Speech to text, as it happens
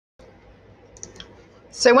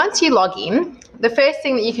So once you log in, the first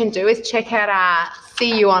thing that you can do is check out our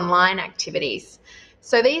CU online activities.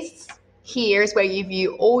 So these here is where you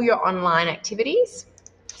view all your online activities.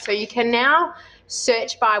 So you can now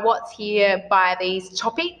search by what's here by these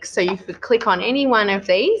topics. So you could click on any one of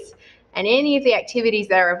these and any of the activities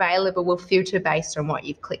that are available will filter based on what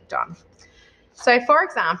you've clicked on. So for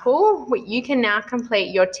example, you can now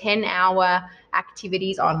complete your 10-hour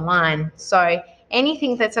activities online. So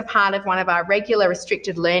anything that's a part of one of our regular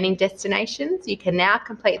restricted learning destinations, you can now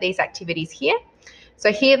complete these activities here.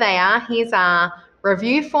 So here they are. Here's our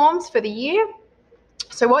review forms for the year.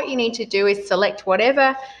 So what you need to do is select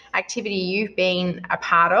whatever activity you've been a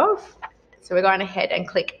part of. So we're going ahead and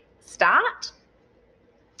click Start.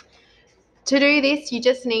 To do this, you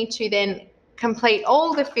just need to then complete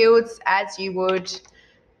all the fields as you would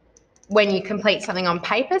when you complete something on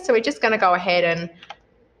paper. So we're just going to go ahead and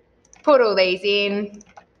put all these in.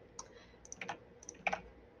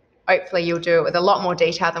 Hopefully you'll do it with a lot more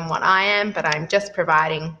detail than what I am, but I'm just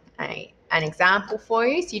providing an example for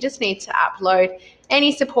you. So you just need to upload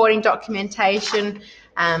any supporting documentation.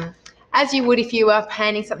 As you would if you were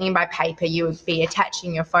handing something in by paper, you would be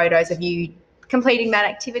attaching your photos of you completing that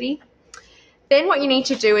activity. Then what you need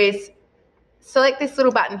to do is select this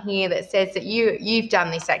little button here that says that you've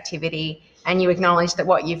done this activity and you acknowledge that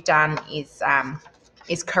what you've done is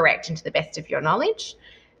correct and to the best of your knowledge.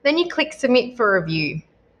 Then you click Submit for Review.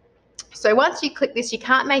 So once you click this, you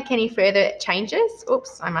can't make any further changes.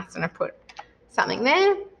 Oops, I mustn't have put something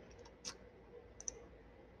there.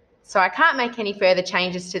 So I can't make any further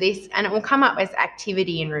changes to this, and it will come up as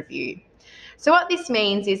Activity in Review. So what this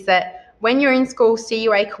means is that when your in-school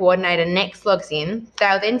CUA coordinator next logs in,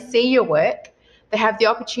 they'll then see your work. They have the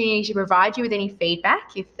opportunity to provide you with any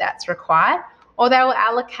feedback if that's required, or they will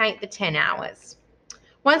allocate the 10 hours.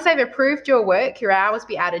 Once they've approved your work, your hours will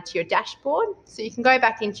be added to your dashboard. So you can go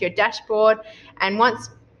back into your dashboard, and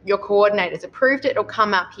once your coordinator's approved it, it'll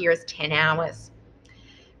come up here as 10 hours.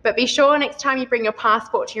 But be sure next time you bring your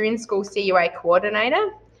passport to your in-school CUA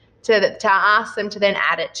coordinator to ask them to then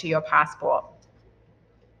add it to your passport.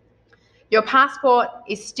 Your passport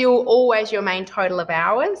is still always your main total of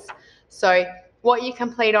hours. So what you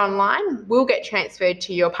complete online will get transferred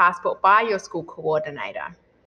to your passport by your school coordinator.